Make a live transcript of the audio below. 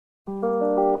All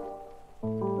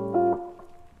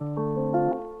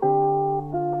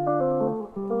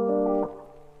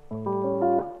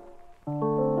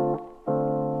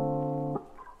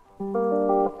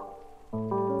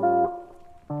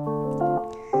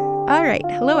right.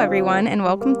 Hello, everyone, and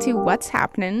welcome to What's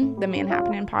Happenin, the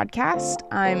Manhappenin podcast.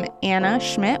 I'm Anna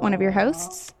Schmidt, one of your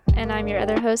hosts. And I'm your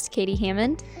other host, Katie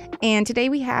Hammond. And today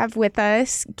we have with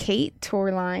us Kate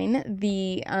Torline,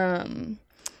 the,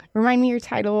 remind me your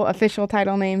title, official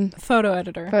title name? Photo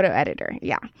editor. Photo editor,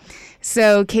 yeah.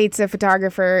 So Kate's a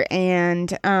photographer and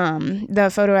the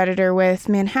photo editor with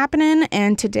Manhappenin,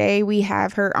 and today we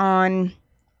have her on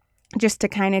just to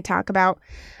kind of talk about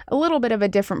a little bit of a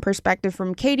different perspective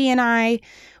from Katie and I.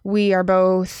 We are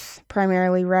both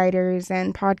primarily writers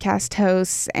and podcast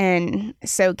hosts, and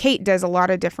so Kate does a lot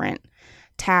of different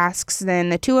tasks than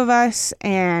the two of us,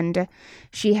 and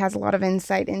she has a lot of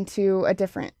insight into a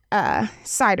different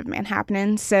side of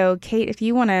Manhappenin. So Kate, if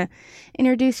you want to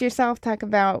introduce yourself, talk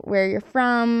about where you're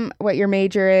from, what your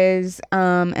major is,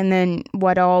 and then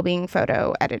what all being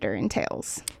photo editor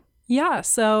entails. Yeah,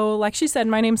 so like she said,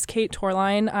 my name's Kate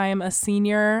Torline. I'm a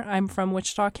senior. I'm from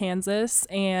Wichita, Kansas,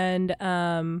 and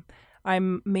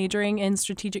I'm majoring in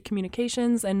strategic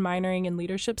communications and minoring in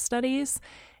leadership studies.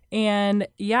 And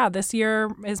yeah, this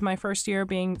year is my first year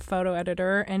being photo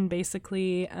editor, and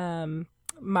basically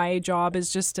my job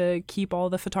is just to keep all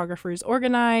the photographers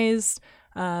organized,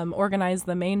 organize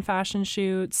the main fashion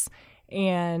shoots,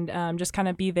 and just kind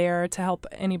of be there to help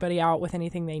anybody out with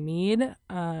anything they need.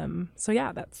 So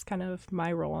yeah, that's kind of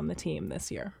my role on the team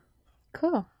this year.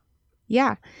 Cool.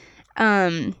 Yeah.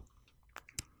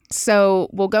 So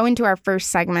we'll go into our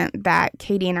first segment that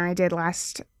Katie and I did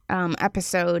last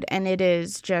episode, and it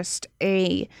is just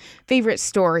a favorite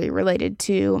story related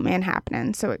to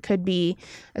Manhappenin. So it could be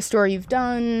a story you've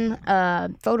done, a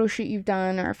photo shoot you've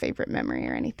done, or a favorite memory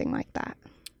or anything like that.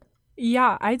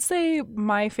 Yeah, I'd say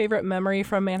my favorite memory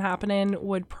from Manhappenin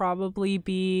would probably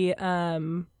be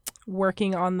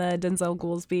working on the Denzel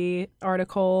Goolsby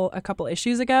article a couple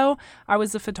issues ago. I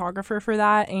was a photographer for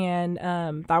that, and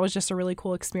that was just a really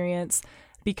cool experience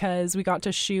because we got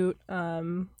to shoot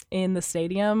in the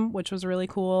stadium, which was really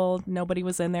cool. Nobody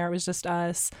was in there. It was just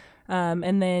us.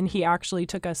 And then he actually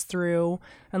took us through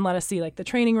and let us see like the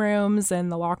training rooms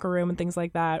and the locker room and things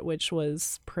like that, which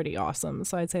was pretty awesome.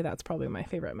 So I'd say that's probably my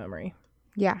favorite memory.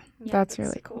 Yeah, that's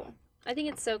really cool. I think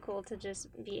it's so cool to just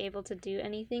be able to do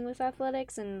anything with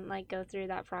athletics and like go through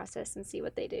that process and see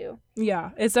what they do.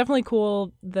 Yeah, it's definitely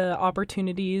cool the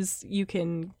opportunities you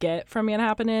can get from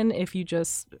Manhappenin if you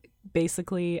just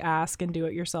basically ask and do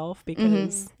it yourself,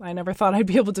 because I never thought I'd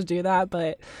be able to do that,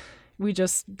 but we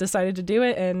just decided to do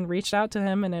it and reached out to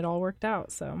him, and it all worked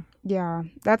out. So yeah,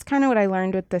 that's kind of what I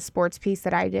learned with the sports piece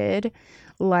that I did.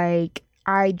 Like,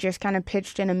 I just kind of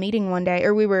pitched in a meeting one day,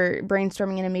 or we were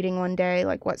brainstorming in a meeting one day,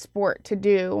 like what sport to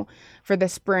do for the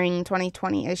spring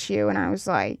 2020 issue. And I was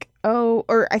like, oh,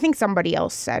 or I think somebody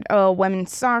else said, oh,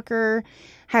 women's soccer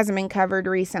hasn't been covered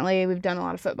recently. We've done a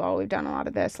lot of football. We've done a lot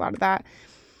of this, a lot of that.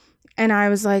 And I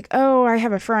was like, oh, I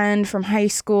have a friend from high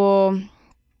school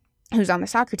who's on the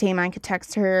soccer team. I could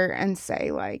text her and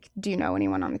say, like, do you know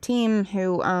anyone on the team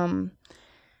who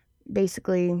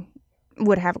basically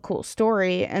would have a cool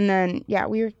story? And then, yeah,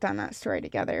 we worked on that story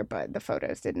together, but the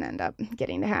photos didn't end up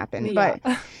getting to happen. Yeah.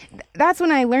 But that's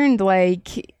when I learned,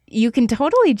 like, you can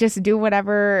totally just do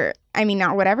whatever, I mean,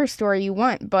 not whatever story you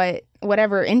want, but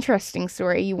whatever interesting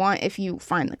story you want if you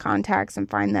find the contacts and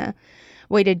find the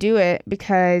way to do it.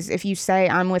 Because if you say,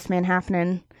 I'm with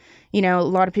Manhappenin, you know, a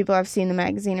lot of people have seen the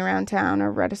magazine around town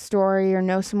or read a story or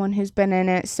know someone who's been in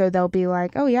it. So they'll be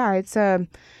like, oh, yeah, it's a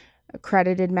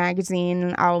accredited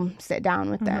magazine. I'll sit down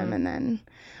with them. And then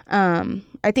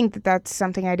I think that that's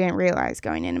something I didn't realize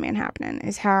going into Manhappenin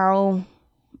is how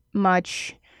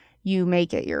much you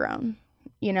make it your own,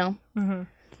 you know?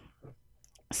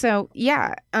 So,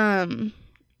 yeah,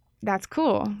 that's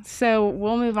cool. So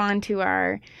we'll move on to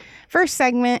our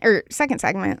second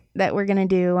segment that we're going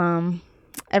to do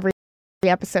every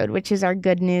episode, which is our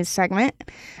good news segment.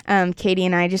 Katie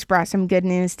and I just brought some good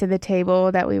news to the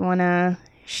table that we want to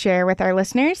share with our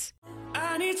listeners.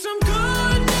 I need some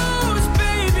good news,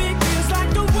 baby, 'cause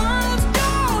like the world's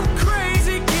gone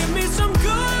crazy. Give me some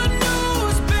good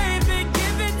news, baby,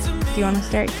 give it to me. Do you want to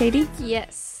start, Katie?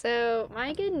 Yes. So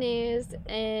my good news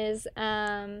is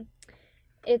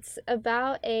it's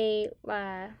about a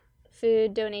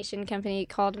food donation company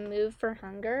called Move for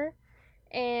Hunger.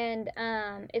 And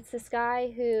it's this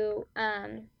guy who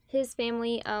his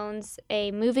family owns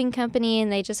a moving company, and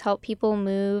they just help people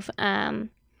move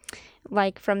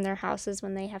like from their houses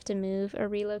when they have to move or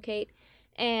relocate.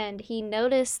 And he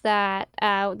noticed that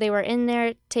they were in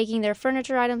there taking their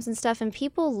furniture items and stuff, and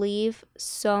people leave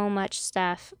so much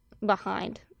stuff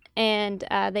behind. And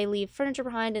they leave furniture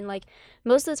behind, and like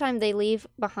most of the time they leave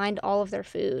behind all of their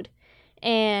food.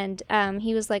 And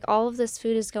he was like, all of this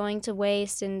food is going to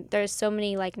waste, and there's so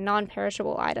many like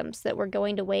non-perishable items that were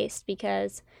going to waste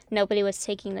because nobody was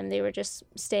taking them. They were just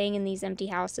staying in these empty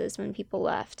houses when people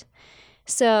left.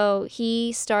 So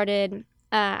he started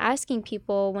asking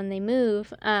people when they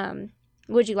move,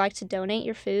 would you like to donate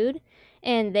your food?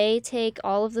 And they take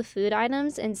all of the food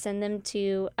items and send them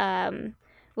to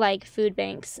like food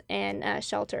banks and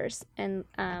shelters, and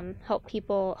help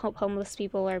homeless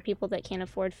people or people that can't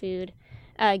afford food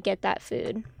get that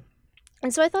food.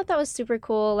 And so I thought that was super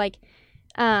cool. Like,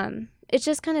 it's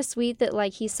just kind of sweet that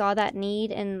like he saw that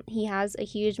need, and he has a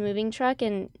huge moving truck,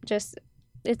 and just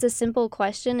it's a simple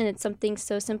question, and it's something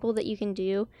so simple that you can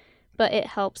do, but it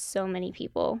helps so many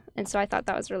people. And so I thought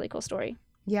that was a really cool story.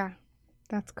 Yeah,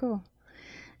 that's cool.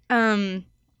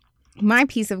 My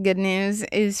piece of good news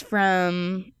is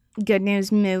from Good News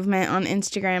Movement on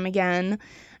Instagram again.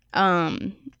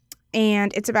 And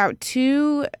it's about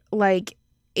two like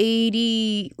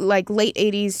late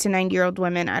 80s to 90-year-old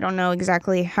women. I don't know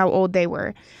exactly how old they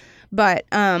were. But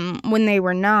when they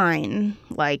were 9,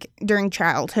 like during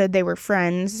childhood, they were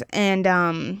friends, and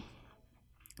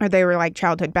or they were like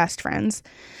childhood best friends.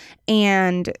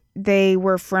 And they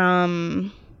were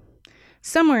from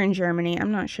somewhere in Germany,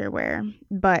 I'm not sure where,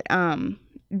 but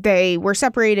they were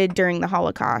separated during the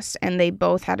Holocaust, and they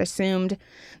both had assumed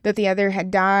that the other had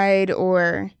died,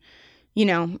 or, you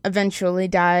know, eventually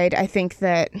died. I think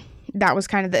that was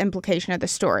kind of the implication of the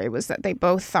story, was that they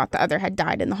both thought the other had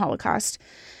died in the Holocaust.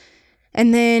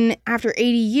 And then after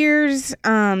 80 years,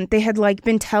 they had like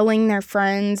been telling their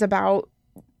friends about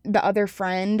the other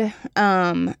friend,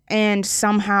 and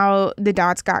somehow the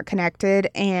dots got connected,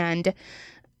 and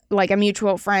like a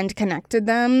mutual friend connected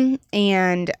them,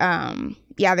 and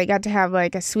yeah, they got to have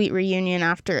like a sweet reunion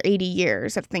after 80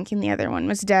 years of thinking the other one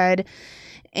was dead,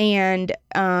 and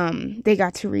they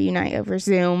got to reunite over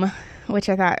Zoom, which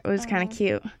I thought was kind of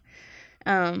cute.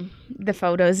 The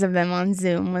photos of them on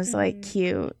Zoom was like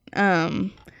cute.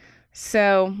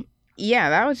 So yeah,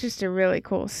 that was just a really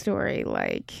cool story,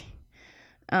 like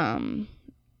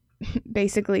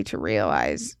basically to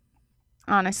realize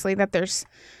honestly that there's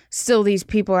still these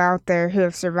people out there who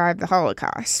have survived the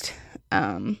Holocaust.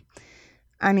 I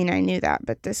mean, I knew that,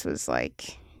 but this was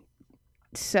like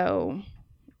so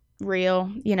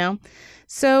real, you know?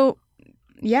 So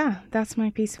yeah, that's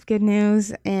my piece of good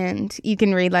news. And you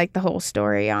can read like the whole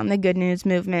story on the Good News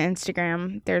Movement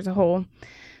Instagram. There's a whole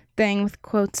thing with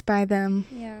quotes by them.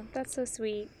 Yeah, that's so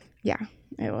sweet. Yeah,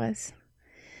 it was.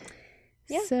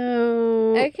 Yeah.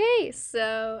 So Okay,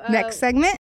 so next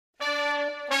segment. We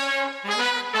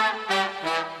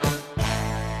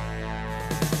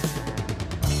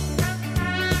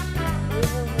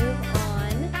will move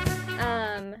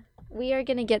on. We are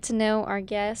going to get to know our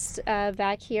guest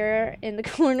back here in the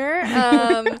corner.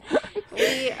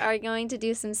 We are going to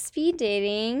do some speed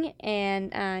dating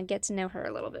and get to know her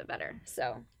a little bit better.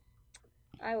 So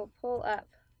I will pull up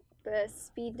the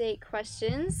speed date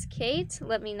questions. Kate,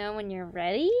 let me know when you're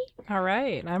ready. All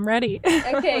right, I'm ready.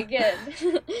 Okay, good.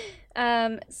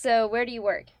 So where do you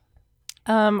work?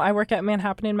 I work at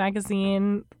Manhappenin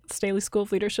magazine, Staley School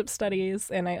of Leadership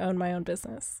Studies, and I own my own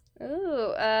business.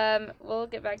 Ooh, we'll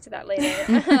get back to that later.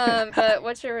 But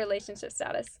what's your relationship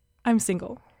status? I'm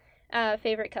single.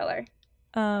 Favorite color?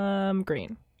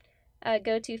 Green.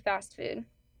 Go-to fast food?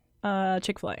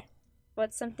 Chick-fil-A.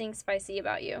 What's something spicy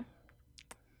about you?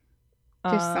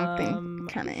 Just something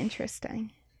kind of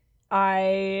interesting.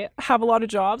 I have a lot of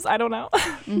jobs. I don't know.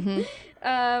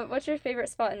 Mm-hmm. What's your favorite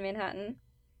spot in Manhattan?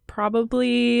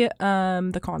 Probably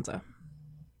the Kanza.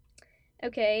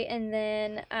 Okay, and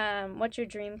then what's your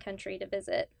dream country to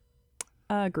visit?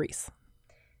 Greece.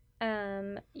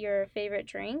 Your favorite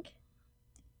drink?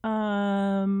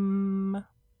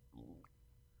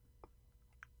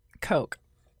 Coke.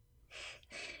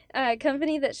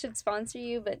 Company that should sponsor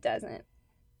you but doesn't?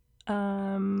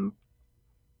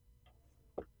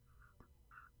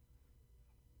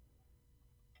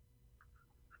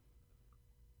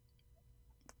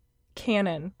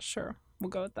 Canon. Sure, we'll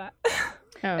go with that.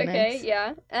 Oh, Okay, nice.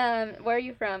 yeah. Where are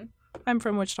you from? I'm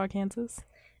from Wichita, Kansas.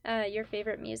 Your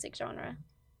favorite music genre?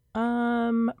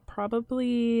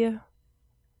 Probably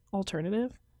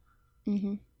alternative.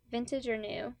 Mm-hmm. Vintage or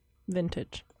new?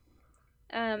 Vintage.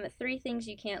 3 things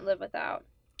you can't live without.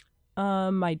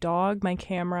 My dog, my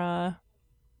camera,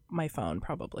 my phone,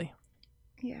 probably.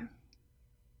 Yeah.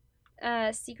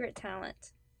 Secret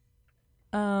talent.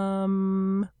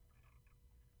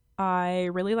 I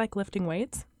really like lifting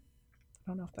weights.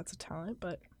 I don't know if that's a talent,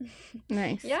 but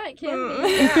Nice. Yeah, it can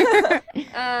be.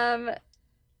 Yeah.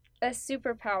 A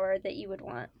superpower that you would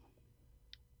want.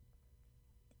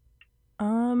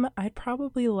 I'd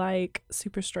probably like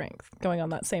super strength, going on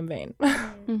that same vein.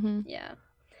 Mm-hmm. Yeah.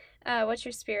 What's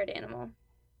your spirit animal?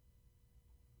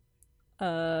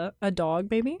 A dog,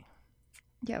 maybe?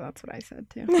 Yeah, that's what I said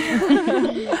too.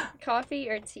 Coffee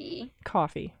or tea?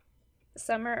 Coffee.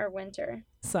 Summer or winter?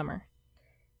 Summer.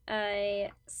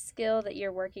 A skill that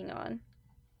you're working on?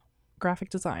 Graphic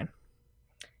design.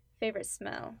 Favorite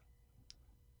smell?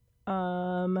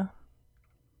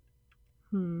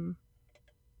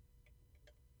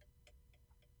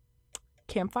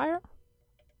 Campfire?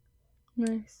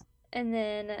 Nice. And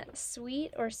then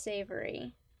sweet or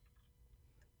savory?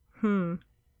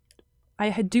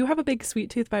 I do have a big sweet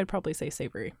tooth, but I'd probably say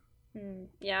savory.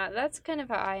 Yeah, that's kind of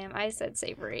how I am. I said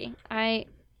savory. I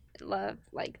love,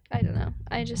 I don't know.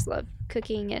 I just love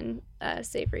cooking and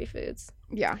savory foods.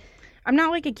 Yeah. I'm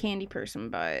not like a candy person,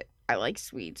 but I like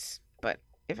sweets. But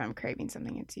if I'm craving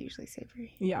something, it's usually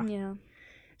savory. Yeah. Yeah.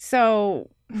 So,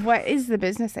 what is the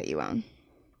business that you own?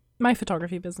 My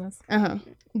photography business. Uh-huh.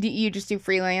 Do you just do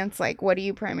freelance? Like, what do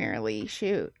you primarily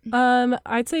shoot?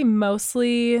 I'd say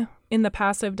mostly in the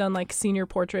past I've done like senior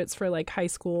portraits for like high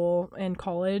school and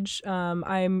college.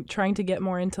 I'm trying to get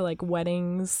more into like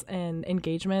weddings and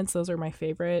engagements. Those are my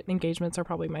favorite. Engagements are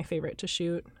probably my favorite to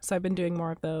shoot. So I've been doing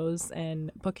more of those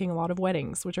and booking a lot of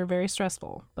weddings, which are very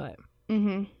stressful, but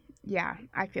Mm-hmm. Yeah,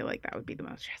 I feel like that would be the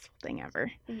most stressful thing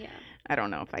ever. Yeah. I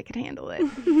don't know if I could handle it.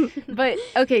 But,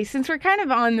 okay, since we're kind of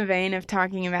on the vein of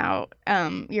talking about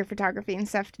your photography and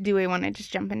stuff, do we want to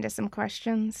just jump into some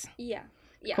questions? Yeah.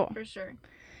 Yeah, Cool. for sure.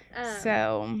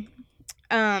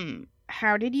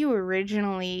 How did you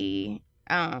originally,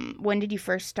 when did you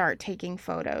first start taking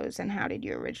photos, and how did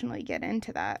you originally get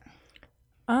into that?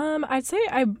 I'd say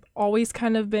I've always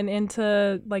kind of been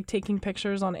into like taking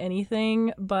pictures on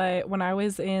anything, but when I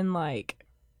was in like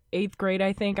 8th grade,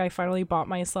 I think I finally bought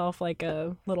myself like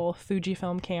a little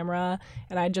Fujifilm camera,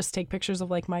 and I'd just take pictures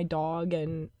of like my dog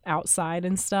and outside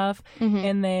and stuff.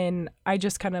 And then I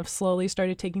just kind of slowly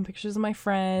started taking pictures of my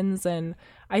friends, and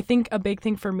I think a big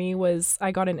thing for me was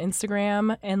I got an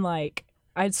Instagram, and like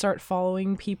I'd start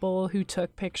following people who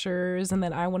took pictures, and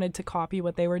then I wanted to copy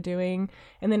what they were doing.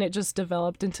 And then it just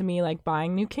developed into me like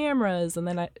buying new cameras, and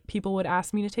then people would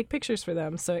ask me to take pictures for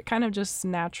them. So it kind of just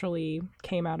naturally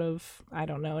came out of, I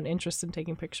don't know, an interest in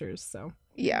taking pictures. So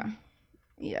Yeah,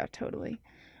 totally.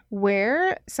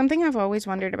 Something I've always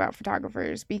wondered about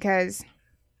photographers, because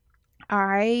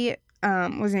I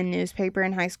was in newspaper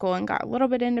in high school and got a little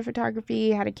bit into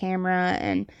photography, had a camera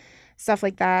and stuff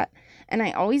like that. And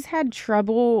I always had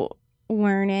trouble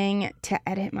learning to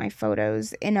edit my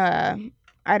photos in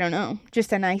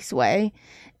just a nice way.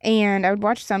 And I would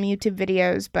watch some YouTube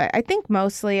videos, but I think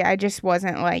mostly I just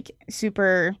wasn't like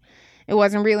super, it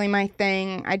wasn't really my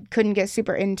thing. I couldn't get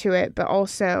super into it, but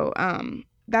also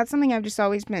that's something I've just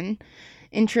always been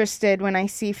interested when I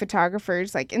see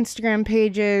photographers like Instagram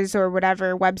pages or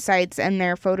whatever websites, and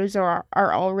their photos are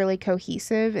all really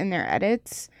cohesive in their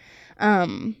edits.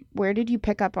 Where did you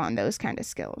pick up on those kind of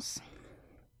skills?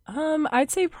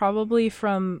 I'd say probably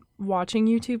from watching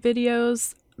YouTube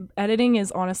videos. Editing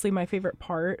is honestly my favorite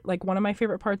part, like one of my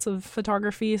favorite parts of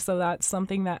photography, so that's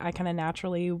something that I kind of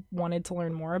naturally wanted to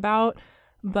learn more about.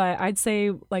 But I'd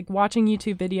say like watching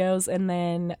YouTube videos and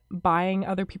then buying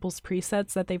other people's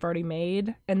presets that they've already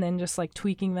made and then just like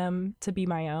tweaking them to be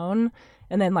my own.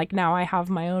 And then like now I have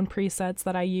my own presets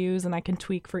that I use and I can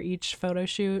tweak for each photo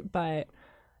shoot. But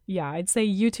yeah, I'd say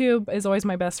YouTube is always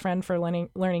my best friend for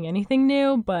learning anything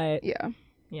new, but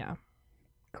yeah.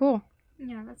 Cool.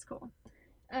 Yeah, that's cool.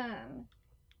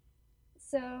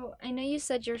 So I know you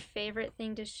said your favorite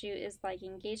thing to shoot is like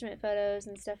engagement photos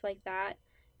and stuff like that.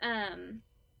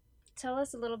 Tell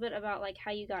us a little bit about like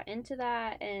how you got into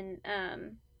that, and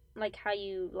like how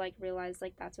you like realized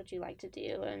like that's what you like to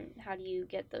do, and how do you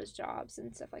get those jobs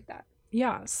and stuff like that.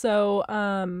 Yeah, so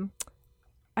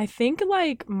I think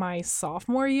like my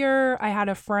sophomore year, I had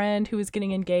a friend who was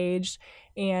getting engaged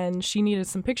and she needed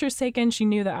some pictures taken. She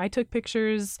knew that I took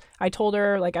pictures. I told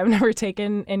her like I've never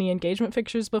taken any engagement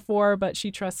pictures before, but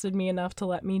she trusted me enough to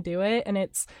let me do it. And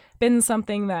it's been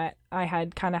something that I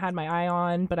had kind of had my eye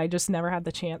on, but I just never had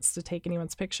the chance to take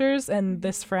anyone's pictures. And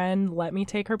this friend let me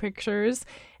take her pictures,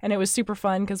 and it was super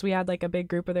fun because we had like a big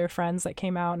group of their friends that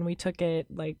came out and we took it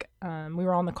like we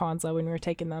were on the console when we were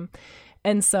taking them.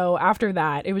 And so after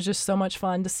that, it was just so much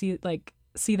fun to see like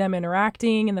see them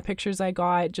interacting in the pictures I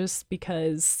got just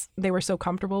because they were so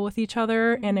comfortable with each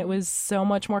other. And it was so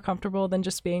much more comfortable than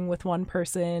just being with one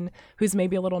person who's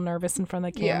maybe a little nervous in front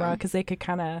of the camera, because they could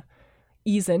kind of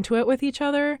ease into it with each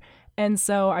other. And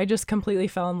so I just completely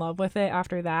fell in love with it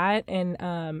after that. And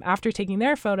after taking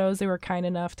their photos, they were kind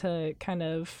enough to kind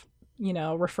of,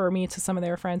 refer me to some of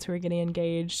their friends who were getting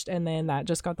engaged. And then that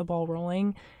just got the ball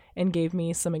rolling and gave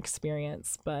me some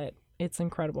experience. But it's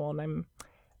incredible, and I'm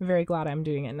very glad I'm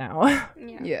doing it now.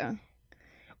 Yeah.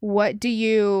 What do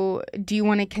you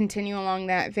want to continue along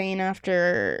that vein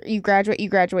after you graduate? You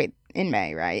graduate in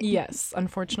May, right? Yes.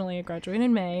 Unfortunately, I graduate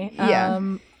in May. Yeah.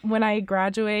 When I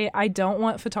graduate, I don't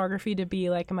want photography to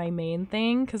be like my main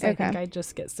thing, because I think I'd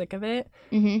just get sick of it.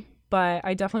 Mm-hmm. But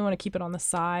I definitely want to keep it on the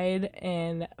side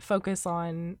and focus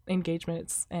on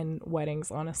engagements and weddings,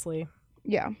 honestly.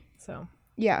 Yeah. So.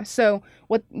 Yeah. So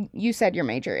what you said your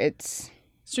major, it's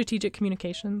strategic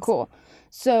communications. Cool.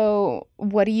 So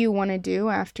what do you want to do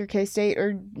after K-State,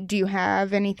 or do you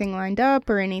have anything lined up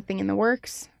or anything in the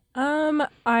works?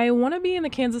 I want to be in the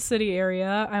Kansas City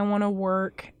area. I want to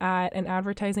work at an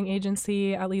advertising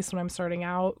agency, at least when I'm starting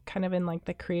out, kind of in like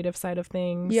the creative side of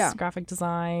things, graphic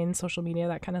design, social media,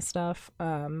 that kind of stuff.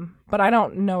 But I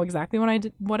don't know exactly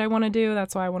what I want to do.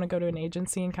 That's why I want to go to an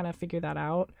agency and kind of figure that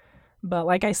out. But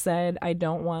like I said, I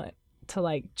don't want to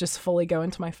like just fully go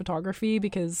into my photography,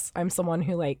 because I'm someone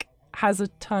who like has a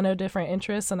ton of different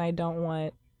interests, and I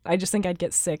just think I'd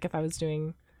get sick if I was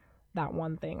doing that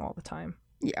one thing all the time.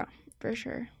 Yeah, for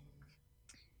sure.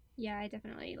 Yeah, I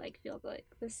definitely like feel like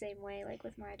the same way, like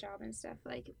with my job and stuff.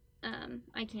 Like,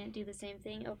 I can't do the same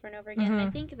thing over and over again. And I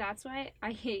think that's why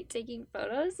I hate taking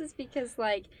photos, is because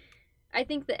like I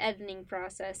think the editing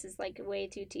process is like way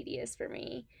too tedious for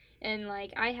me. And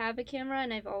like I have a camera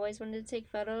and I've always wanted to take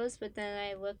photos, but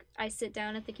then I sit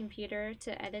down at the computer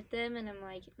to edit them, and I'm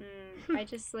like, I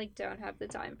just like don't have the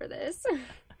time for this.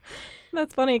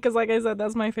 That's funny, because like I said,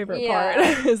 that's my favorite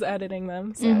part is editing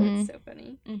them. So it's so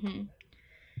funny.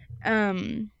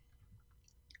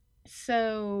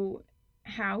 So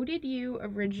how did you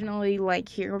originally like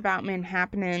hear about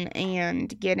Manhappenin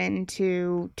and get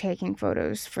into taking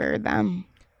photos for them?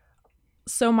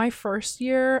 So my first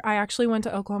year, I actually went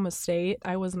to Oklahoma State.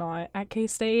 I was not at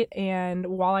K-State. And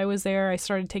while I was there, I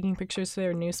started taking pictures for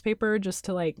their newspaper just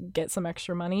to like get some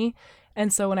extra money.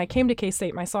 And so when I came to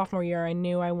K-State my sophomore year, I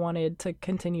knew I wanted to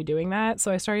continue doing that.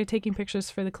 So I started taking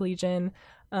pictures for the Collegian.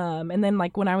 And then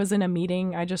like when I was in a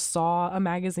meeting, I just saw a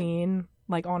magazine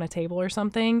like on a table or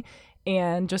something,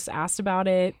 and just asked about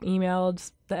it,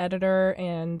 emailed the editor,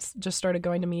 and just started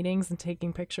going to meetings and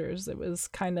taking pictures. It was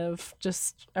kind of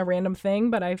just a random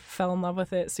thing, but I fell in love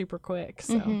with it super quick.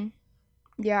 So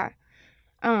Yeah.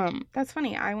 That's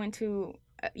funny. I went to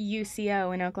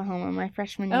UCO in Oklahoma my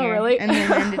freshman year. Oh, really? And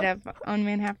then ended up on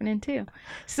Manhappenin too.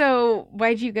 So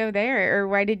why'd you go there, or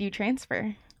why did you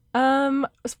transfer? Well,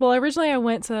 originally I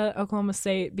went to Oklahoma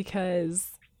State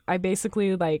because I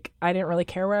basically I didn't really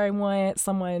care where I went.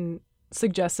 Someone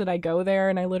suggested I go there,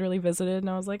 and I literally visited, and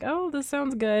I was like, oh, this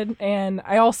sounds good. And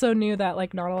I also knew that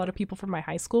not a lot of people from my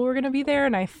high school were going to be there,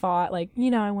 and I thought I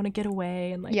want to get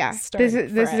away and start this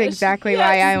is exactly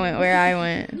why I went where I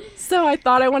went. So I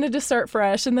thought I wanted to start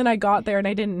fresh, and then I got there and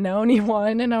I didn't know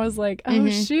anyone, and I was like, oh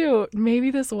shoot,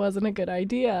 maybe this wasn't a good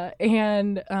idea.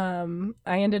 And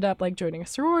I ended up joining a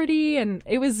sorority, and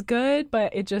it was good,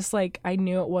 but it just I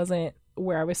knew it wasn't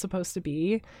where I was supposed to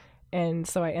be. And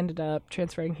so I ended up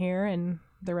transferring here, and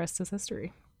the rest is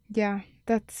history. Yeah,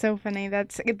 that's so funny.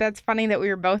 That's funny that we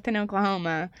were both in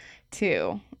Oklahoma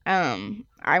too.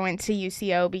 I went to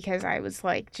UCO because I was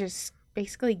just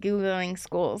basically Googling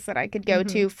schools that I could go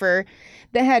to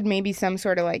that had maybe some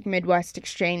sort of Midwest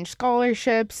exchange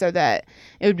scholarship, so that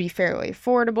it would be fairly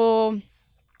affordable,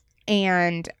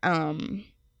 and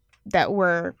that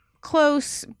were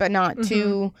close but not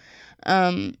too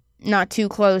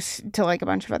close to a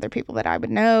bunch of other people that I would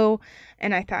know.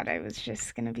 And I thought I was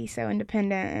just going to be so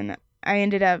independent, and I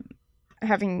ended up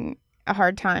having a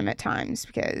hard time at times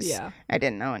because I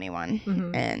didn't know anyone.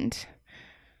 And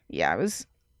it was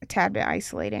a tad bit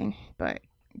isolating, but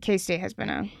K-State has been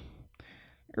a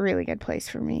really good place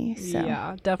for me. So.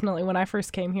 Yeah, definitely. When I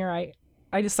first came here,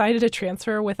 I decided to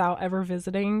transfer without ever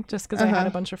visiting, just because I had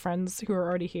a bunch of friends who were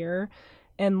already here.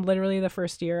 And literally the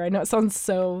first year, I know it sounds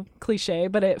so cliche,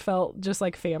 but it felt just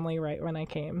like family right when I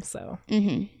came. So.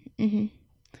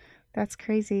 That's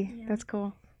crazy. Yeah. That's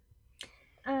cool.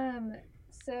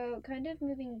 So kind of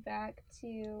moving back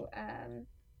to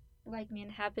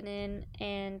Manhappenin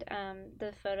and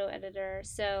the photo editor.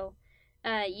 So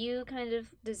you kind of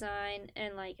design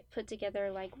and like put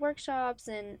together like workshops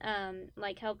and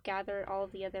like help gather all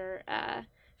of the other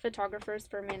photographers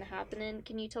for Manhappenin.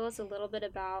 Can you tell us a little bit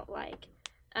about like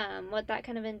what that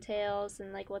kind of entails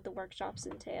and like what the workshops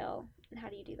entail and how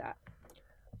do you do that?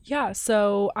 Yeah,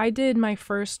 so I did my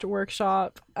first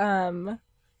workshop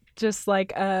just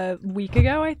like a week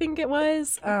ago, I think it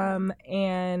was.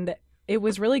 And it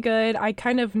was really good. I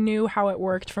kind of knew how it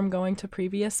worked from going to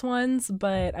previous ones,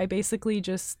 but I basically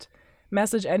just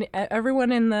messaged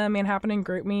everyone in the Manhappenin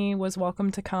group me was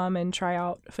welcome to come and try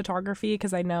out photography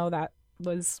because I know that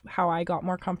was how I got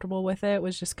more comfortable with it,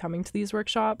 was just coming to these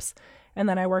workshops. And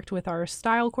then I worked with our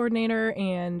style coordinator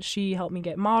and she helped me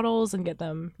get models and get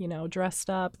them, dressed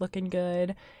up, looking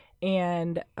good.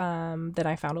 And then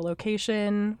I found a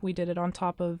location. We did it on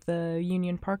top of the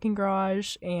Union parking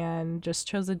garage and just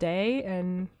chose a day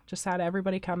and just had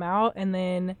everybody come out. And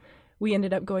then we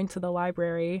ended up going to the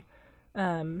library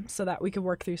so that we could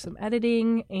work through some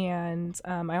editing. And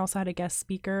I also had a guest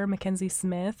speaker, Mackenzie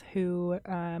Smith, who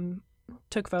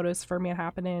took photos for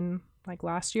Manhappenin like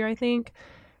last year, I think.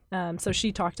 So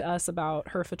she talked to us about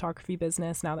her photography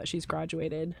business now that she's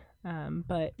graduated.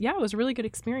 But yeah, it was a really good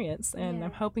experience and Yeah.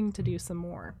 I'm hoping to do some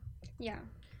more. Yeah.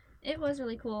 It was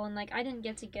really cool and like I didn't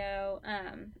get to go.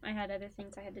 I had other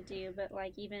things I had to do, but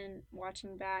like even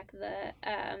watching back the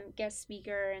guest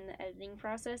speaker and the editing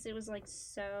process, it was like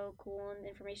so cool and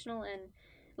informational and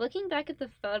looking back at the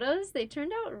photos, they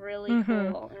turned out really Mhm.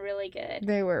 cool and really good.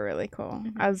 They were really cool.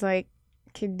 Mhm. I was like,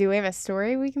 do we have a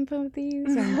story we can put with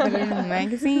these and put it in the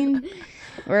magazine?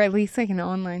 Or at least like an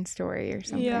online story or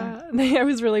something. Yeah, I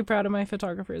was really proud of my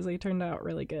photographers. They turned out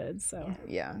really good. So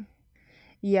Yeah.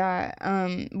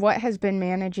 What has been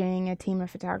managing a team of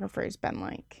photographers been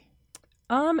like?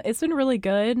 it's been really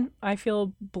good. I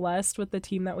feel blessed with the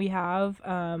team that we have.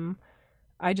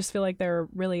 I just feel like they're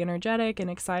really energetic and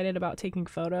excited about taking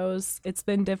photos. It's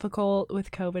been difficult with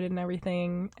COVID and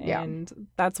everything, Yeah. and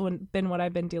that's been what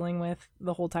I've been dealing with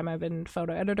the whole time I've been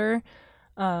photo editor.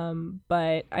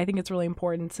 But I think it's really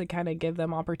important to kind of give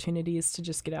them opportunities to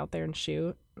just get out there and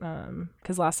shoot.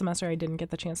 Because last semester I didn't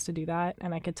get the chance to do that,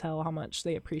 and I could tell how much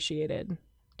they appreciated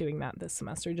doing that this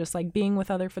semester. Just like being with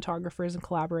other photographers and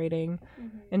collaborating,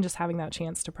 and just having that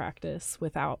chance to practice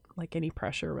without like any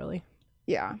pressure, really.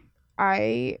 Yeah.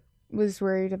 I was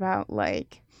worried about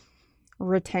like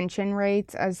retention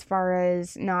rates as far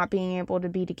as not being able to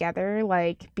be together,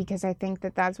 like because I think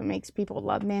that that's what makes people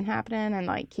love Manhappenin and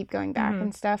like keep going back Mhm.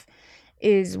 and stuff,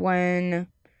 is when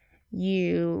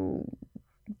you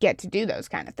get to do those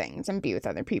kind of things and be with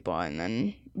other people and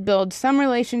then build some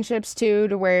relationships too,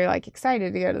 to where you're like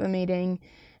excited to go to the meeting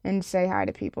and say hi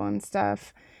to people and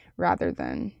stuff rather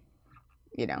than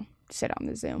sit on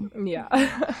the Zoom. Yeah.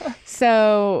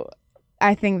 So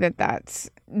I think that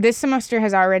this semester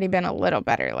has already been a little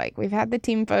better. Like we've had the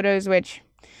team photos, which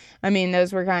I mean,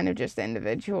 those were kind of just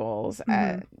individuals,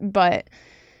 but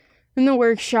in the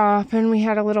workshop, and we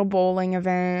had a little bowling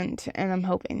event, and I'm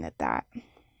hoping that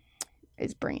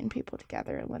is bringing people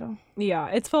together a little. Yeah,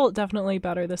 it's felt definitely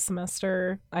better this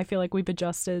semester. I feel like we've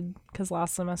adjusted because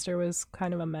last semester was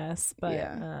kind of a mess, but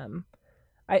Yeah.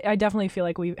 I definitely feel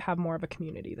like we have more of a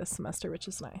community this semester, which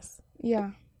is nice.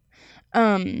 Yeah.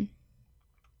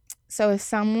 So if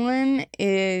someone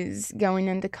is going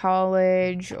into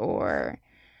college or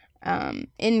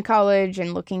in college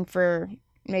and looking for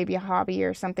maybe a hobby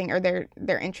or something, or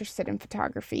they're interested in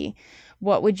photography,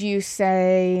 what would you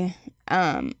say?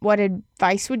 What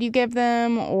advice would you give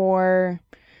them, or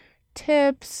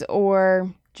tips,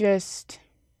 or just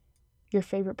your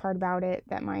favorite part about it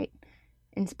that might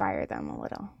inspire them a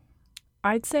little?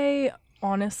 I'd say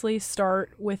honestly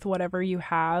start with whatever you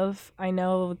have. I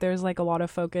know there's like a lot of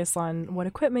focus on what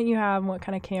equipment you have and what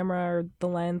kind of camera or the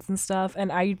lens and stuff,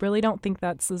 and I really don't think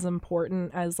that's as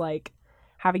important as like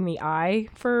having the eye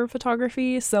for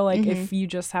photography. So like if you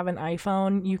just have an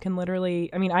iPhone, you can literally,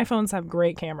 I mean, iPhones have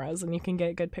great cameras and you can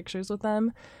get good pictures with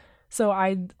them. So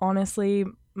I honestly,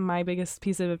 my biggest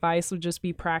piece of advice would just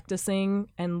be practicing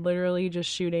and literally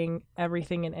just shooting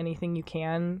everything and anything you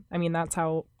can. I mean, that's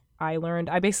how I learned.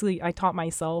 I taught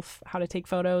myself how to take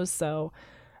photos. So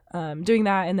doing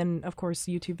that, and then of course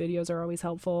YouTube videos are always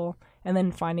helpful, and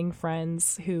then finding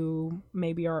friends who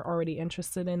maybe are already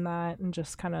interested in that and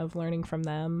just kind of learning from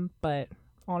them. But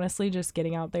honestly, just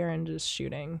getting out there and just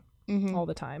shooting all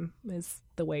the time is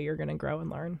the way you're going to grow and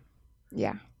learn.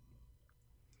 Yeah.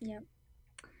 Yep.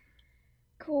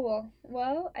 Cool.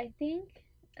 Well, I think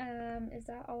is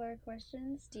that all our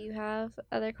questions? Do you have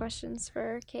other questions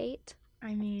for Kate?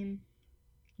 I mean,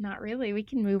 not really. We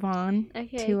can move on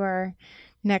Okay. to our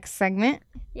next segment.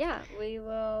 Yeah, we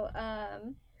will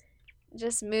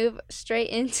just move straight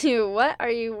into what are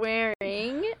you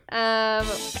wearing?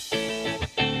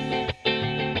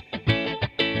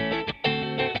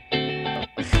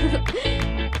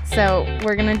 So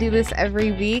we're going to do this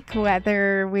every week,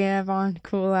 whether we have on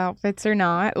cool outfits or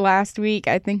not. Last week,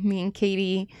 I think me and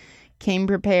Katie came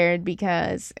prepared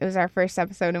because it was our first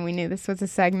episode and we knew this was a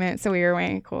segment, so we were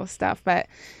wearing cool stuff. But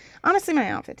honestly, my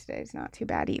outfit today is not too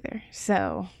bad either,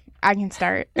 so I can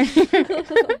start. Flex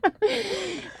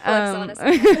on us.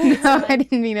 No, I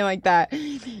didn't mean it like that.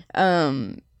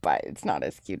 But it's not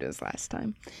as cute as last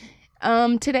time.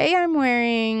 Today I'm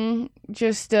wearing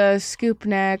just a scoop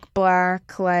neck,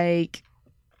 black, like,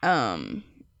 button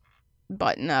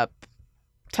up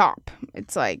top.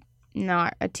 It's like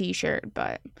not a t-shirt,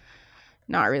 but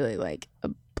not really like a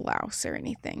blouse or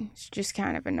anything. It's just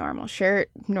kind of a normal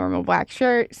shirt, normal black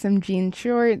shirt, some jean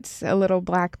shorts, a little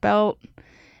black belt,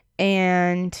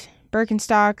 and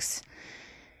Birkenstocks.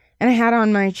 And I had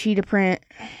on my cheetah print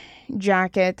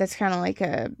jacket that's kind of like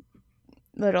a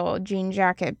little jean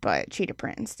jacket, but cheetah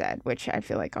print instead, which I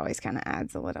feel like always kind of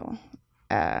adds a little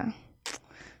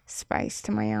spice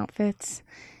to my outfits.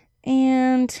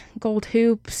 And gold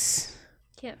hoops.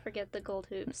 Can't forget the gold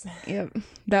hoops. Yep,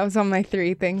 that was on my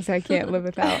 3 things I can't live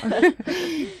without.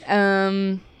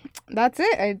 That's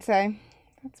it, I'd say.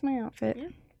 That's my outfit. Yeah.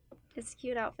 It's a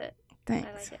cute outfit. Thanks.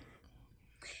 I like it.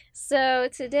 So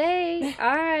today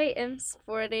I am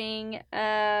sporting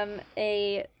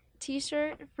a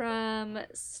t-shirt from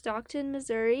Stockton,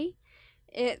 Missouri.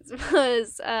 It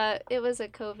was a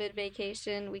COVID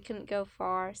vacation. We couldn't go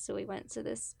far, so we went to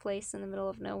this place in the middle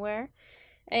of nowhere.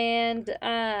 And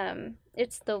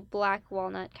it's the black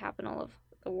walnut capital of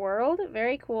the world.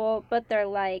 Very cool. But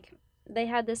they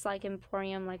had this like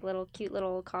emporium, like little cute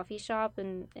little coffee shop,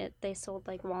 and they sold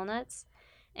like walnuts,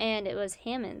 and it was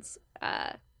Hammond's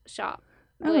shop,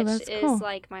 which that's is cool.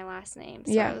 like my last name.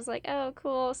 So Yeah. I was like, oh,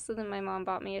 cool. So then my mom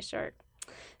bought me a shirt.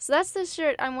 So that's the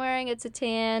shirt I'm wearing. It's a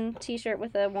tan t-shirt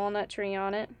with a walnut tree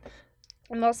on it.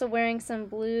 I'm also wearing some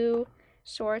blue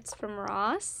shorts from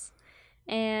Ross,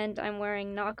 and I'm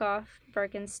wearing knockoff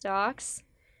Birkenstocks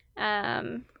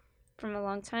from a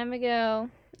long time ago.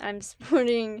 I'm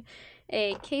sporting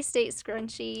a K-State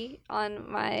scrunchie on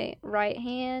my right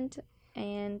hand,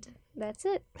 and that's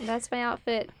it. That's my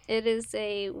outfit. It is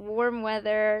a warm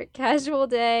weather, casual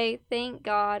day. Thank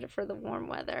God for the warm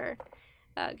weather.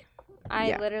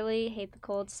 I literally hate the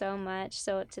cold so much.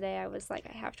 So today I was like,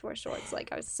 I have to wear shorts. Like,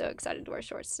 I was so excited to wear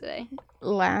shorts today.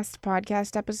 Last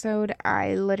podcast episode,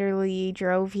 I literally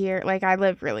drove here. Like, I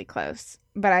live really close,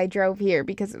 but I drove here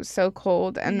because it was so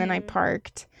cold, and then I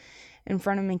parked in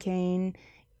front of McCain,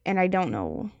 and I don't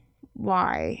know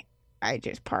why I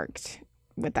just parked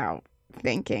without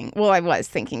thinking. Well, I was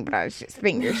thinking, but I was just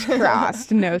fingers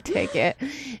crossed, no ticket.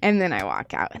 And then I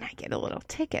walk out and I get a little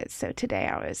ticket. So today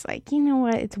I was like, you know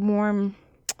what? It's warm.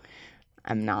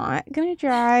 I'm not going to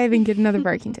drive and get another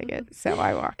parking ticket. So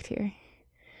I walked here.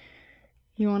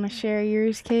 You want to share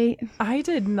yours, Kate? I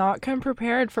did not come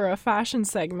prepared for a fashion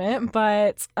segment,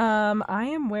 but I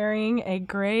am wearing a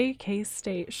gray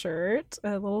K-State shirt,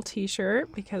 a little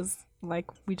t-shirt, because like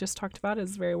we just talked about,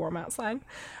 it's very warm outside.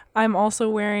 I'm also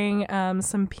wearing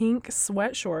some pink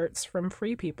sweat shorts from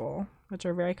Free People, which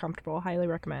are very comfortable, highly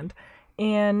recommend,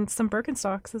 and some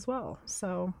Birkenstocks as well.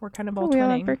 So we're kind of all We all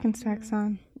have twinning. Birkenstocks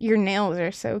on. Your nails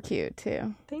are so cute,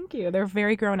 too. Thank you. They're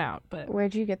very grown out, but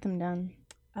Where'd you get them done?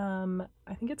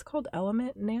 I think it's called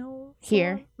Element Nail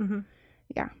Here. Salon.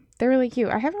 Yeah, they're really cute.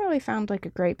 I haven't really found like a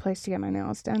great place to get my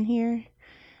nails done here.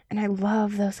 And I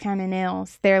love those kind of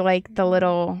nails. They're like the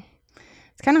little,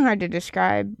 it's kind of hard to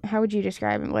describe. How would you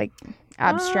describe them? Like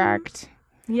abstract.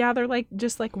 Yeah, they're like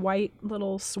just like white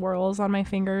little swirls on my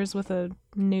fingers with a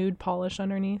nude polish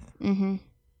underneath. Mm-hmm.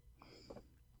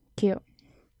 Cute.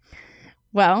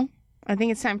 Well, I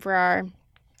think it's time for our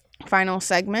final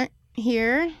segment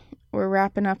here. We're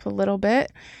wrapping up a little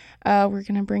bit. We're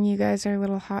going to bring you guys our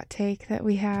little hot take that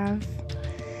we have.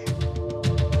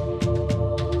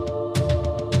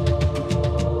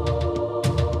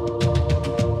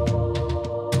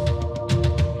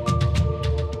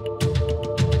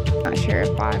 Not sure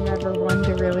if I'm ever one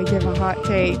to really give a hot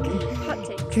take. Hot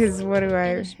takes. Because what do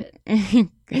Finish it.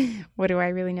 what do I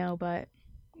really know? But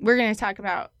we're going to talk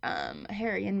about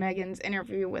Harry and Meghan's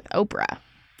interview with Oprah,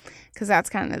 because that's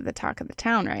kind of the talk of the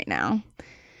town right now.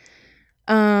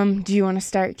 Do you want to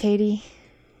start, Katie?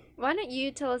 Why don't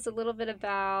you tell us a little bit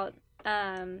about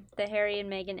the Harry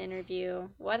and Meghan interview?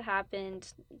 What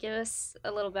happened? Give us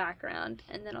a little background,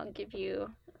 and then I'll give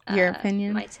you Your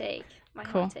opinion? my take, my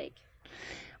Cool. hot take.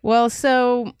 Well,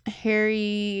 so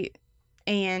Harry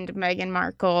and Meghan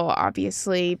Markle,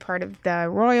 obviously part of the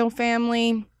royal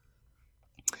family.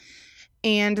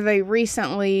 And they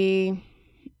recently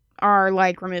are,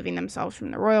 like, removing themselves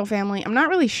from the royal family. I'm not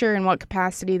really sure in what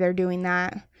capacity they're doing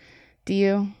that. Do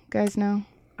you guys know?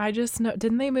 I just know,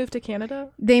 didn't they move to Canada?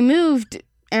 They moved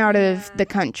out of Yeah. the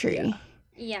country.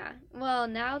 Yeah. Well,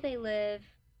 now they live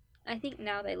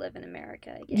in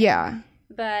America again. Yeah.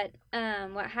 But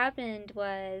what happened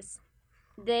was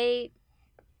they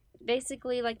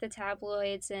basically, like, the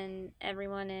tabloids and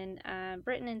everyone in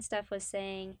Britain and stuff was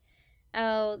saying,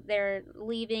 oh, they're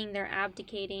leaving, they're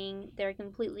abdicating, they're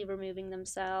completely removing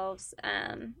themselves,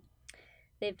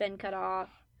 they've been cut off.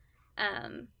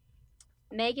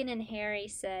 Meghan and Harry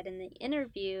said in the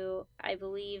interview, I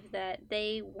believe, that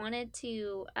they wanted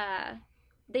to,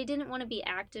 they didn't want to be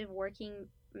active working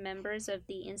members of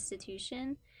the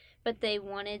institution, but they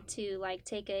wanted to, like,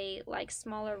 take a, like,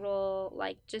 smaller role,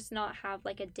 like, just not have,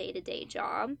 like, a day-to-day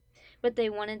job, but they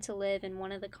wanted to live in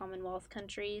one of the Commonwealth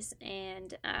countries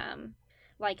and,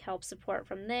 like, help support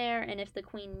from there, and if the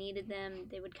Queen needed them,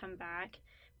 they would come back.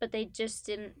 But they just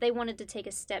didn't, they wanted to take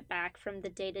a step back from the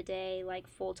day-to-day, like,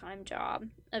 full-time job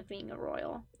of being a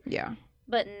royal. Yeah.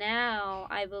 But now,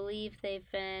 I believe they've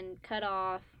been cut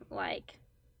off, like,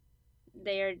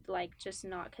 they're, like, just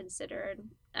not considered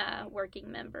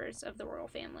working members of the royal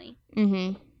family.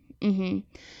 And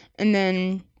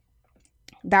then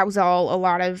that was all a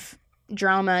lot of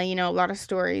drama, you know, a lot of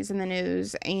stories in the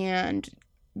news, and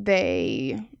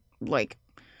they, like,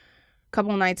 a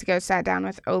couple nights ago sat down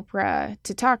with Oprah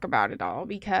to talk about it all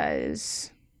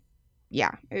because,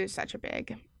 yeah, it was such a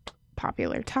big,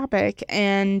 popular topic.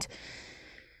 And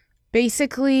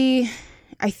basically,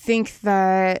 I think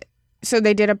that, so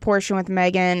they did a portion with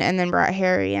Meghan and then brought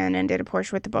Harry in and did a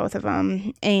portion with the both of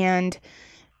them, and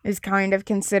is kind of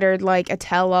considered like a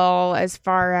tell-all as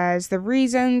far as the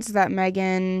reasons that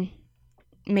Meghan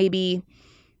maybe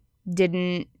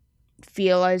didn't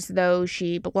feel as though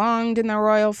she belonged in the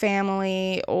royal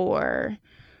family or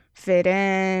fit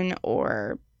in,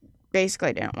 or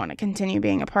basically didn't want to continue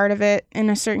being a part of it in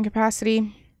a certain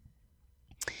capacity.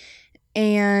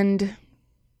 And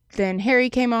then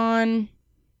Harry came on.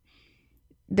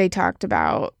 They talked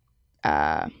about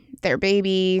their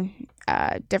baby,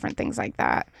 different things like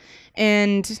that.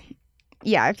 And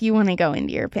yeah, if you want to go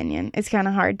into your opinion, it's kind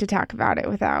of hard to talk about it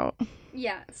without.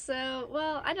 Yeah, so,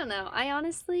 well, I don't know. I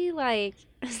honestly, like,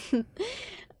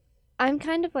 I'm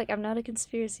kind of, like, I'm not a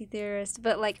conspiracy theorist,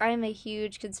 but, like, I'm a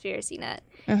huge conspiracy nut.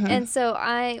 And so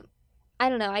I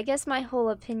don't know, I guess my whole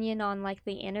opinion on, like,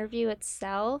 the interview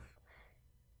itself,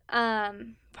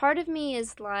 part of me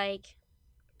is, like,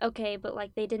 okay, but,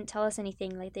 like, they didn't tell us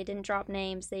anything, like, they didn't drop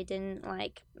names, they didn't,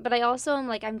 like, but I also am,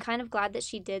 like, I'm kind of glad that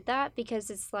she did that, because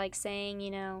it's, like, saying,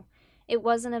 you know, it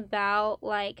wasn't about,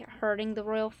 like, hurting the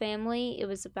royal family. It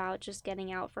was about just getting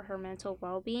out for her mental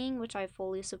well-being, which I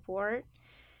fully support.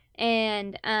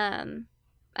 And, I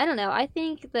don't know. I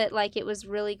think that, like, it was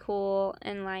really cool.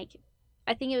 And, like,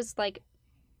 I think it was, like,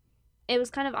 it was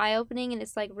kind of eye-opening. And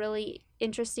it's, like, really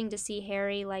interesting to see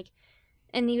Harry, like,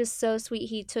 and he was so sweet.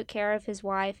 He took care of his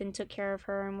wife and took care of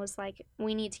her and was like,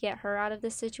 we need to get her out of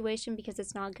this situation because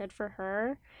it's not good for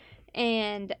her.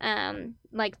 And,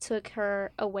 like, took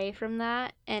her away from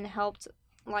that and helped,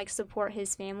 like, support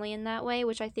his family in that way,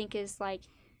 which I think is, like,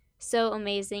 so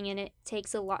amazing. And it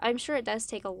takes a lot, I'm sure it does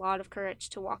take a lot of courage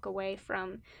to walk away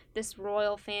from this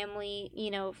royal family,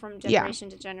 you know, from generation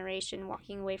to generation,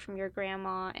 walking away from your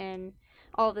grandma and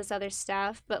all this other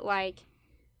stuff. But, like,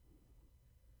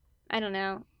 I don't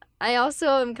know. I also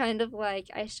am kind of like,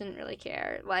 I shouldn't really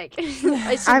care. Like,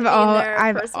 I shouldn't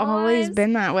I've always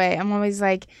been that way. I'm always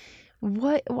like,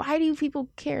 why do people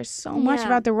care so much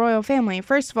about the royal family?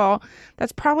 First of all,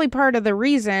 that's probably part of the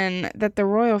reason that the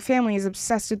royal family is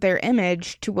obsessed with their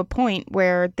image to a point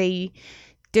where they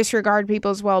disregard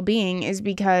people's well-being, is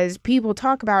because people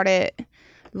talk about it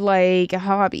like a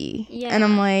hobby. Yeah. And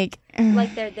I'm like,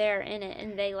 like, they're there in it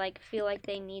and they, like, feel like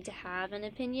they need to have an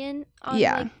opinion on,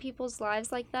 like, people's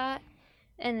lives like that.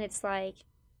 And it's like,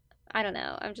 I don't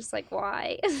know. I'm just like,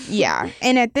 why? Yeah.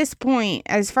 And at this point,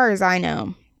 as far as I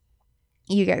know,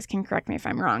 you guys can correct me if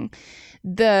I'm wrong,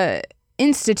 the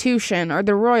institution or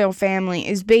the royal family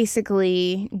is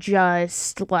basically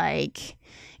just, like,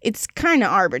 it's kind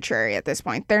of arbitrary at this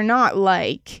point. They're not,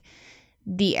 like,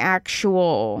 the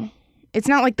actual, it's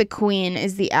not like the Queen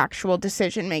is the actual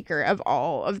decision maker of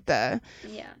all of the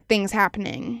things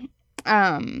happening.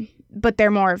 But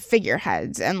they're more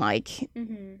figureheads and, like,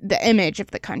 the image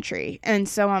of the country. And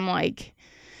so I'm like,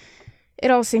 it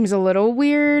all seems a little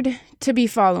weird to be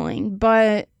following,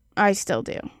 but I still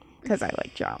do because I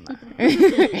like drama.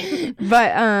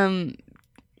 But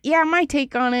yeah, my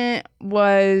take on it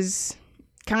was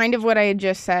kind of what I had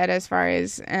just said as far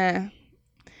as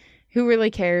who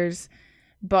really cares.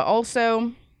 But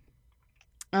also,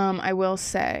 I will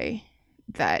say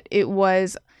that it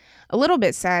was a little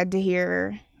bit sad to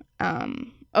hear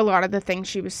a lot of the things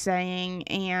she was saying,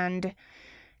 and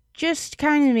just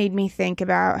kind of made me think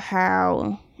about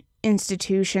how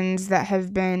institutions that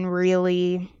have been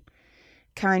really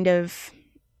kind of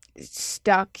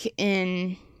stuck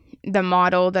in the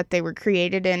model that they were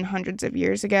created in hundreds of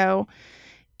years ago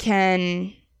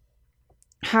can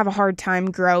have a hard time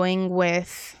growing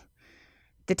with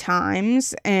the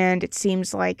times. And it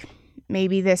seems like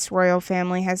maybe this royal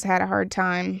family has had a hard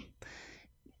time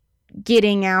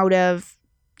getting out of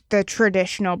the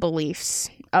traditional beliefs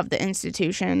of the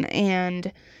institution,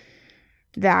 and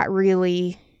that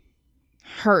really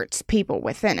hurts people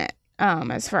within it,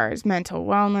 as far as mental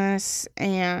wellness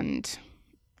and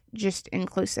just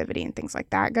inclusivity and things like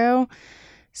that go.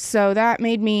 So that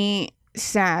made me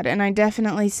sad, and I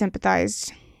definitely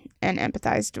sympathized and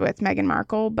empathized with Meghan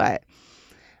Markle. But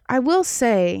I will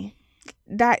say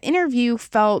that interview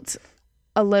felt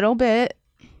a little bit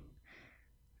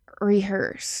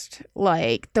rehearsed,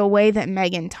 like the way that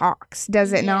Meghan talks,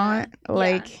 does it not?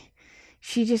 Like,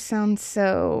 she just sounds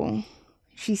so,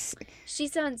 she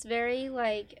sounds very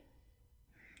like,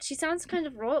 she sounds kind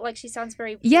of royal, like she sounds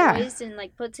very Yeah. poised and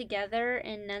like put together,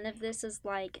 and none of this is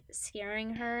like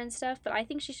scaring her and stuff. But I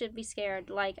think she should be scared.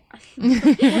 Like,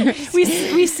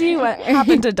 We see what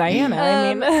happened to Diana.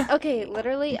 I mean, okay,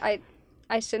 literally,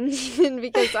 I shouldn't even,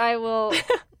 because I will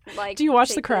like. do you watch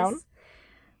The take Crown? this-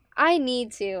 I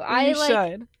need to. You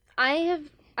should.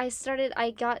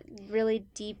 I got really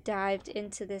deep dived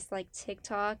into this like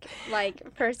TikTok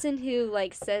like person who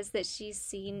like says that she's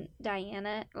seen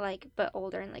Diana like but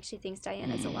older, and like she thinks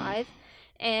Diana's alive.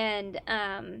 And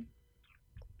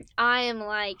I am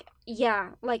like, yeah,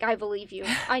 like I believe you.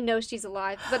 I know she's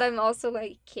alive, but I'm also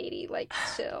like, Katie, like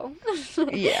chill.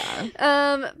 yeah.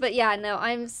 But yeah, no,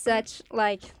 I'm such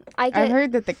like I've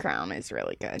heard that The Crown is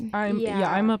really good.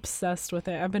 I'm obsessed with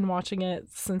it. I've been watching it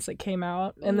since it came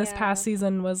out, and this past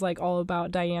season was like all about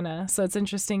Diana. So it's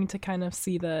interesting to kind of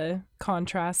see the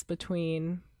contrast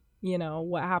between, you know,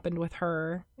 what happened with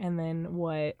her and then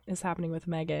what is happening with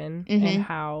Meghan, and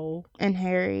how and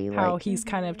Harry, how he's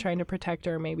kind of trying to protect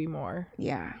her maybe more.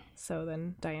 Yeah. So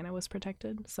then Diana was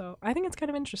protected. So I think it's kind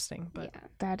of interesting. But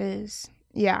That is.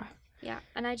 Yeah. Yeah,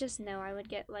 and I just know I would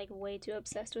get like way too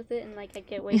obsessed with it, and like I'd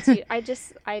get way too.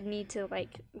 I need to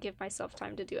like give myself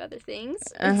time to do other things,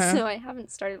 and so I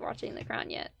haven't started watching The Crown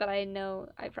yet, but I know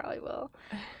I probably will.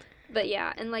 But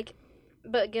yeah, and like,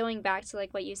 but going back to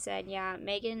like what you said, yeah,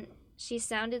 Meghan, she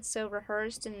sounded so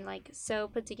rehearsed and like so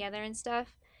put together and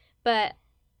stuff, but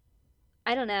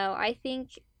I don't know. I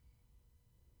think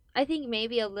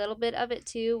maybe a little bit of it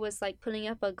too was like putting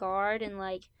up a guard, and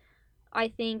like I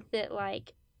think that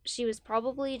like she was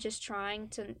probably just trying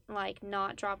to like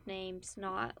not drop names,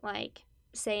 not like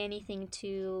say anything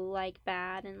too like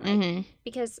bad, and like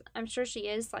because I'm sure she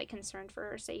is like concerned for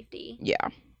her safety. Yeah.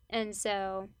 And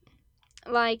so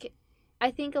like I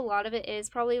think a lot of it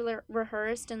is probably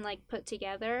rehearsed and like put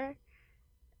together.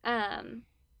 And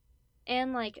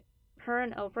like her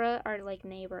and Oprah are like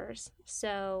neighbors,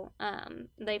 so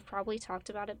they've probably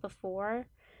talked about it before.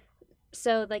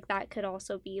 So like that could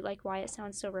also be like why it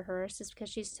sounds so rehearsed, is because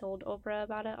she's told Oprah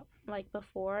about it like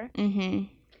before.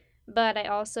 But I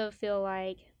also feel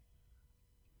like,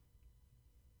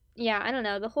 yeah, I don't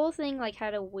know, the whole thing like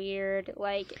had a weird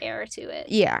like air to it.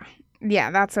 Yeah,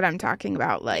 that's what I'm talking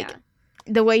about. Like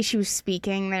the way she was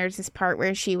speaking, there's this part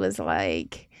where she was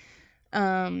like,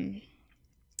 and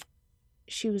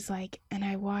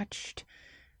I watched,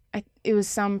 it was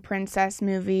some princess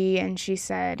movie, and she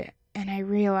said, and I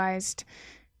realized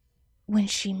when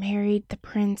she married the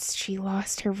prince, she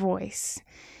lost her voice.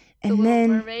 And The then,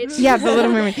 Little Mermaid. Yeah, The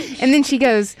Little Mermaid. And then she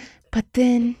goes, but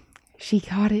then she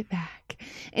got it back.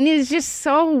 And it was just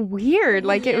so weird.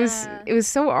 Like it was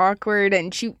so awkward.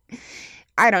 And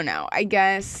I don't know. I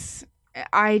guess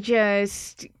I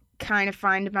just kind of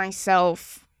find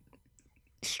myself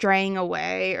straying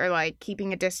away or like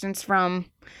keeping a distance from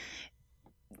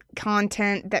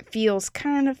content that feels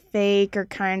kind of fake or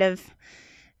kind of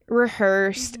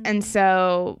rehearsed. And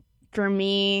so for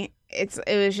me, it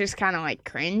was just kind of like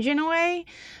cringe in a way,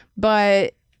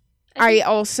 but I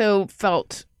also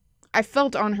felt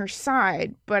on her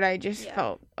side, but I just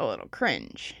felt a little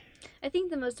cringe. I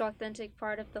think the most authentic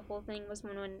part of the whole thing was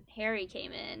when Harry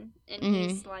came in, and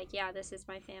he's like, yeah, this is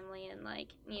my family, and like,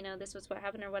 you know, this was what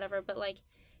happened or whatever, but like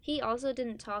he also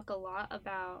didn't talk a lot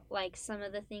about like some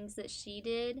of the things that she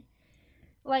did.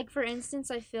 Like for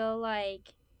instance, I feel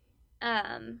like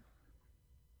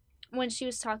when she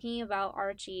was talking about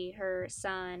Archie, her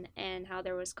son, and how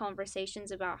there was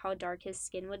conversations about how dark his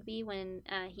skin would be when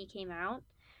he came out,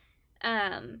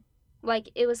 like,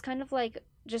 it was kind of, like,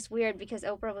 just weird because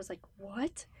Oprah was like,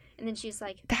 what? And then she's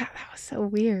like, That was so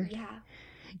weird. yeah.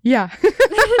 Yeah.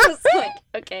 It's like,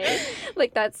 okay.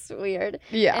 Like, that's weird.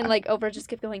 Yeah. And, like, Oprah just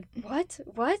kept going, what?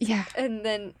 Yeah. And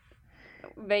then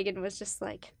Megan was just,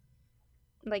 like,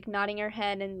 nodding her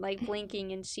head and, like,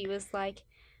 blinking, and she was like,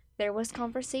 there was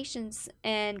conversations.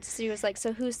 And she was like,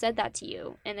 so who said that to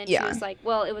you? And then she Yeah. was like,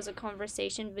 well, it was a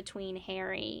conversation between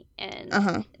Harry and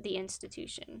Uh-huh. the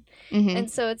institution. Mhm.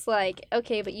 And so it's like,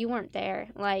 okay, but you weren't there.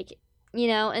 Like, you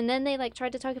know, and then they, like,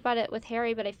 tried to talk about it with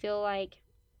Harry, but I feel like,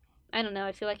 I don't know,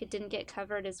 I feel like it didn't get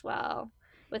covered as well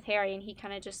with Harry, and he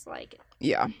kind of just, like,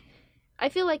 Yeah. I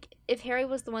feel like if Harry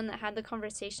was the one that had the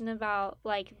conversation about,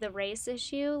 like, the race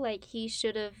issue, like, he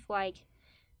should have, like,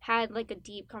 had, like, a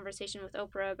deep conversation with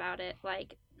Oprah about it.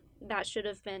 Like, that should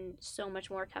have been so much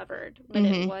more covered, but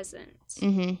it Mhm. wasn't.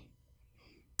 Mhm.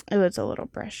 It was a little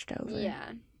brushed over.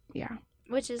 Yeah. Yeah.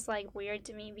 Which is, like, weird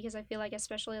to me because I feel like,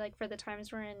 especially, like, for the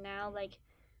times we're in now, like,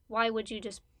 why would you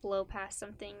just blow past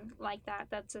something like that?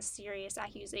 That's a serious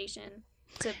accusation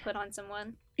to put on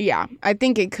someone. Yeah. I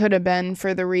think it could have been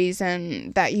for the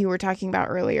reason that you were talking about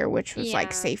earlier, which was like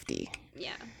Yeah. safety.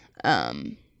 Yeah.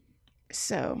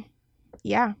 So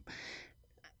yeah.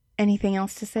 Anything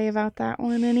else to say about that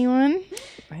one, anyone?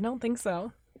 I don't think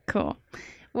so. Cool.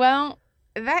 Well,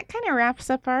 that kind of wraps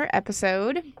up our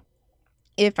episode.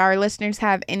 If our listeners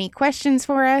have any questions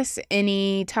for us,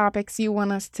 any topics you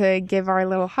want us to give our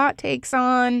little hot takes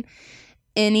on,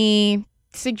 any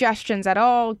suggestions at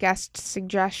all, guest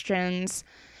suggestions,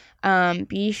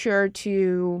 be sure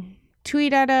to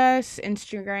tweet at us,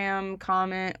 Instagram,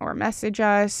 comment, or message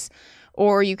us.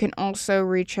 Or you can also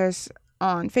reach us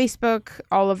on Facebook.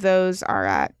 All of those are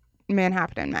at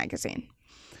Manhappenin Magazine.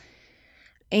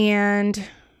 And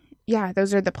yeah,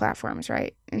 those are the platforms,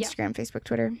 right? Instagram, Facebook,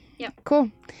 Twitter. Yep.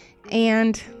 Cool.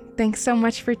 And thanks so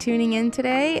much for tuning in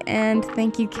today. And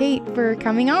thank you, Kate, for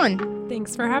coming on.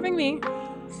 Thanks for having me.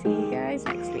 See you guys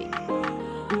next week.